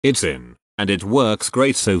It's in, and it works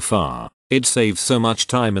great so far. It saves so much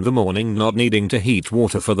time in the morning not needing to heat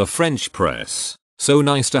water for the French press. So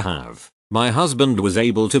nice to have. My husband was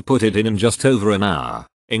able to put it in just over an hour,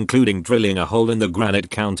 including drilling a hole in the granite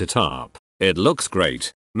countertop. It looks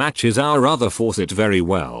great, matches our other faucet very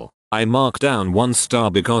well. I marked down 1 star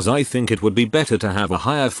because I think it would be better to have a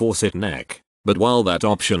higher faucet neck, but while that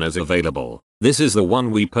option is available, this is the one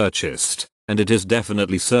we purchased, and it is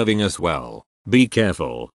definitely serving us well. Be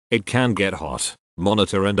careful, it can get hot.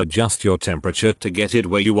 Monitor and adjust your temperature to get it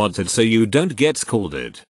where you want it so you don't get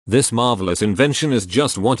scalded. This marvelous invention is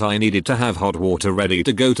just what I needed to have hot water ready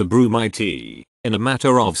to go to brew my tea in a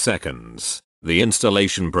matter of seconds. The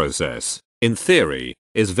installation process, in theory,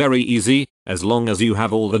 is very easy, as long as you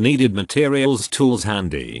have all the needed materials tools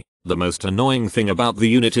handy. The most annoying thing about the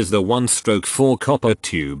unit is the 1/4 copper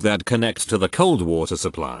tube that connects to the cold water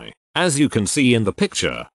supply. As you can see in the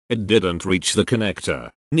picture, it didn't reach the connector,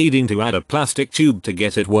 needing to add a plastic tube to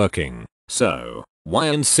get it working. So, why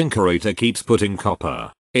InSinkErator keeps putting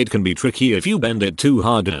copper? It can be tricky if you bend it too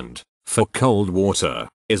hard and, for cold water,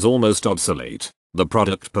 is almost obsolete. The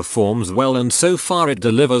product performs well and so far it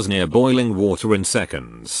delivers near boiling water in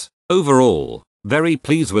seconds. Overall, very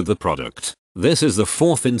pleased with the product. This is the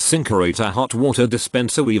 4th InSinkErator hot water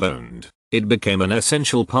dispenser we've owned. It became an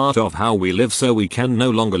essential part of how we live so we can no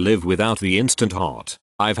longer live without the instant hot.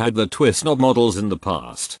 I've had the twist knob models in the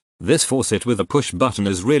past. This faucet with a push button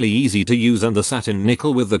is really easy to use and the satin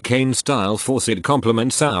nickel with the cane style faucet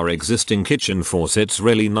complements our existing kitchen faucets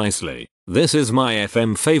really nicely. This is my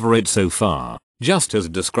FM favorite so far. Just as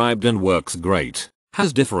described and works great.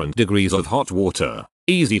 Has different degrees of hot water.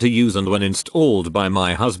 Easy to use and when installed by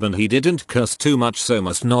my husband he didn't cuss too much so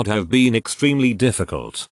must not have been extremely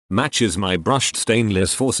difficult. Matches my brushed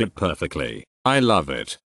stainless faucet perfectly. I love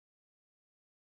it.